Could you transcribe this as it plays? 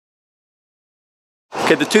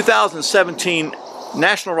Okay, the 2017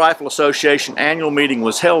 National Rifle Association annual meeting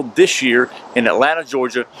was held this year in Atlanta,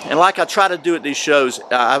 Georgia, and like I try to do at these shows,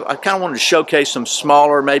 I kind of wanted to showcase some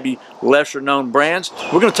smaller, maybe lesser known brands.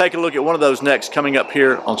 We're going to take a look at one of those next, coming up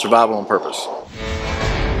here on Survival on Purpose.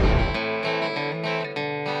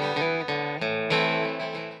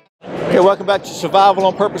 Okay, welcome back to Survival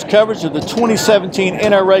on Purpose coverage of the 2017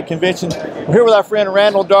 NRA Convention. We're here with our friend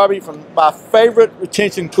Randall Darby from my favorite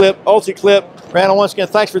retention clip, UltiClip. Randall, once again,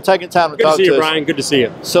 thanks for taking time to talk to us. Good to see you, Brian. Good to see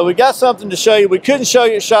you. So we got something to show you. We couldn't show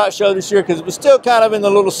you at SHOT Show this year because it was still kind of in the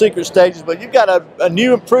little secret stages, but you've got a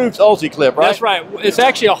new improved UltiClip, right? That's right. It's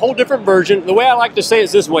actually a whole different version. The way I like to say it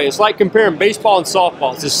is this way. It's like comparing baseball and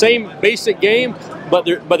softball. It's the same basic game, but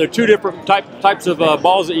they're two different types of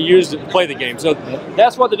balls that you use to play the game. So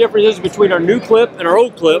that's what the difference is between our new clip and our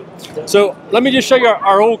old clip. So let me just show you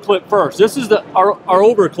our old clip first. This is our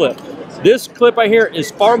older clip. This clip right here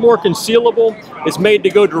is far more concealable. It's made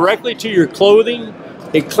to go directly to your clothing.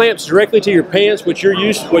 It clamps directly to your pants, what you're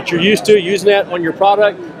used to using that on your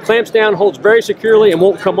product. Clamps down, holds very securely, and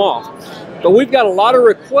won't come off. But we've got a lot of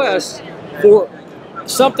requests for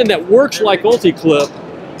something that works like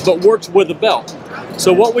UltiClip, but works with a belt.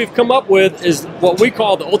 So what we've come up with is what we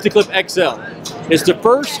call the UltiClip XL. It's the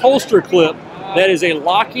first holster clip that is a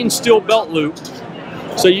locking steel belt loop.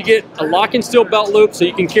 So you get a locking steel belt loop so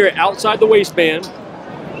you can carry it outside the waistband,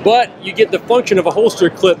 but you get the function of a holster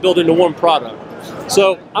clip built into one product.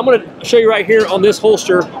 So I'm going to show you right here on this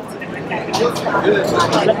holster.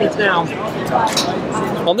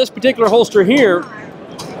 On this particular holster here,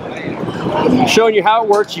 showing you how it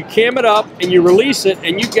works. You cam it up and you release it,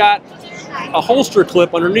 and you've got a holster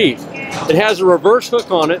clip underneath. It has a reverse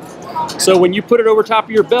hook on it, so when you put it over top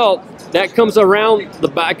of your belt, that comes around the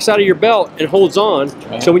back side of your belt and holds on.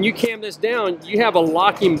 So when you cam this down, you have a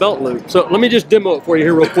locking belt loop. So let me just demo it for you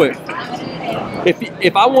here real quick.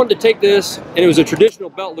 If I wanted to take this, and it was a traditional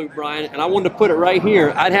belt loop, Brian, and I wanted to put it right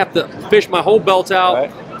here, I'd have to fish my whole belt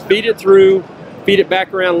out, feed it through, feed it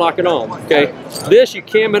back around, lock it on, okay? This, you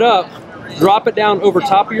cam it up, drop it down over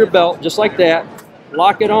top of your belt, just like that,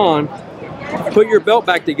 lock it on, put your belt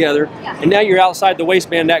back together, and now you're outside the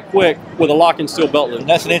waistband that quick with a lock and steel belt loop. And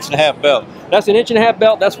that's an 1.5-inch belt. That's an 1.5-inch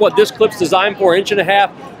belt. That's what this clip's designed for, 1.5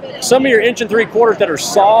 inches. Some of your 1.75 inches that are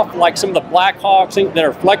soft, like some of the Black Hawks that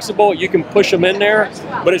are flexible, you can push them in there,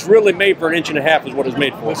 but it's really made for 1.5 inches is what it's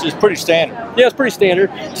made for. Which is pretty standard. Yeah, it's pretty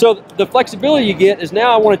standard. So the flexibility you get is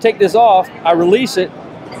now I want to take this off, I release it,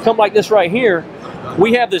 come like this right here.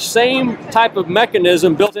 We have the same type of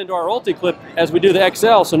mechanism built into our UltiClip as we do the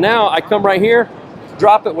XL. So now I come right here,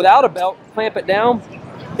 drop it without a belt, clamp it down.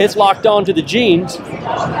 It's locked onto the jeans.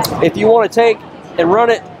 If you want to take and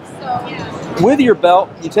run it with your belt,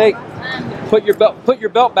 you put your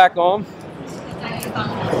belt back on,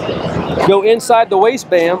 go inside the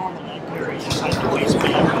waistband,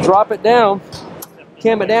 drop it down,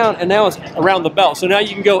 cam it down, and now it's around the belt. So now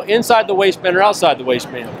you can go inside the waistband or outside the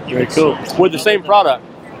waistband. Very cool. With the same product.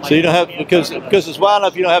 So you don't have, because it's wide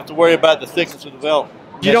enough, you don't have to worry about the thickness of the belt.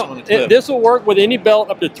 You don't. This will work with any belt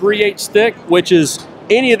up to 3/8 thick, which is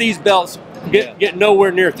any of these belts get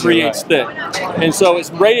nowhere near 3/8 thick. And so it's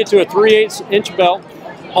rated to a 3/8-inch belt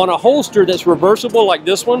on a holster that's reversible like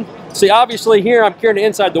this one. See, obviously here I'm carrying it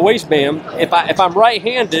inside the waistband. If I'm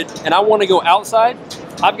right-handed and I want to go outside,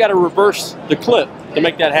 I've got to reverse the clip to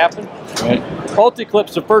make that happen. Right.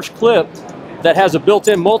 UltiClip's the first clip that has a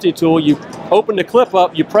built-in multi-tool. You open the clip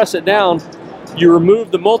up, you press it down, you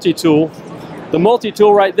remove the multi-tool. The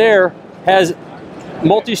multi-tool right there has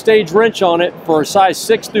multi-stage wrench on it for a size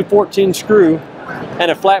 6 through 14 screw and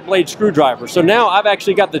a flat blade screwdriver. So now I've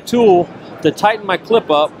actually got the tool to tighten my clip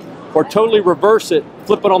up or totally reverse it,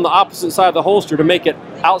 flip it on the opposite side of the holster to make it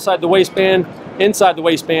outside the waistband, inside the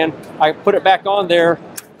waistband. I put it back on there,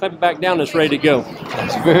 clamp it back down, and it's ready to go.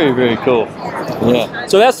 That's very, very cool. Yeah.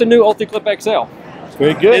 So that's the new UltiClip XL.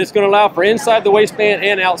 Very good. And it's going to allow for inside the waistband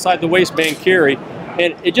and outside the waistband carry.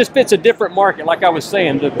 And it just fits a different market, like I was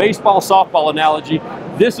saying. The baseball, softball analogy,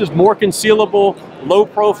 this is more concealable, low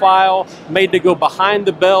profile, made to go behind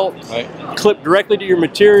the belt, clip directly to your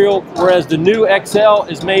material, whereas the new XL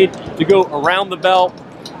is made to go around the belt,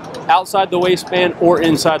 outside the waistband, or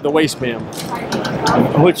inside the waistband.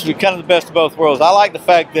 Which is kind of the best of both worlds. I like the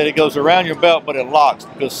fact that it goes around your belt, but it locks,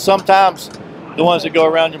 because sometimes the ones that go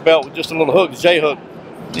around your belt with just a little hook, the J-hook,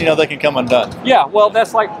 you know, they can come undone. Yeah, well,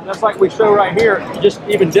 that's like we show right here, just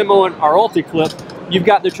even demoing our UltiClip. You've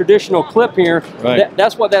got the traditional clip here. Right.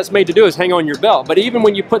 That's what that's made to do, is hang on your belt. But even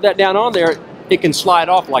when you put that down on there, it can slide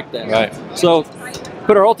off like that. Right. So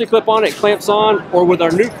put our UltiClip on, it clamps on, or with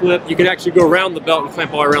our new clip, you can actually go around the belt and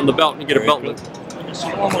clamp all around the belt and get a belt loop.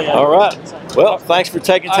 All right. Well, thanks for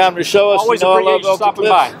taking time to show us. Always you know, I love appreciate you stopping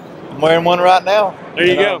by. I'm wearing one right now. There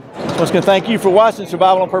you go. Once again, thank you for watching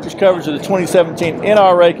Survival on Purpose coverage of the 2017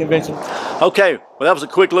 NRA convention. Okay, well, that was a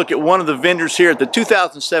quick look at one of the vendors here at the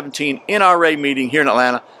 2017 NRA meeting here in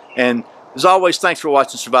Atlanta. And as always, thanks for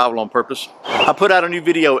watching Survival on Purpose. I put out a new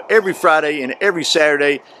video every Friday and every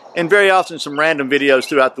Saturday, and very often some random videos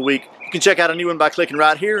throughout the week. You can check out a new one by clicking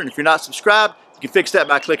right here, and if you're not subscribed, you can fix that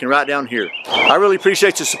by clicking right down here. I really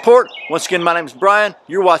appreciate your support. Once again, my name is Brian.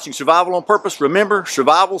 You're watching Survival on Purpose. Remember,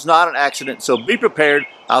 survival's not an accident, so be prepared.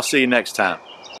 I'll see you next time.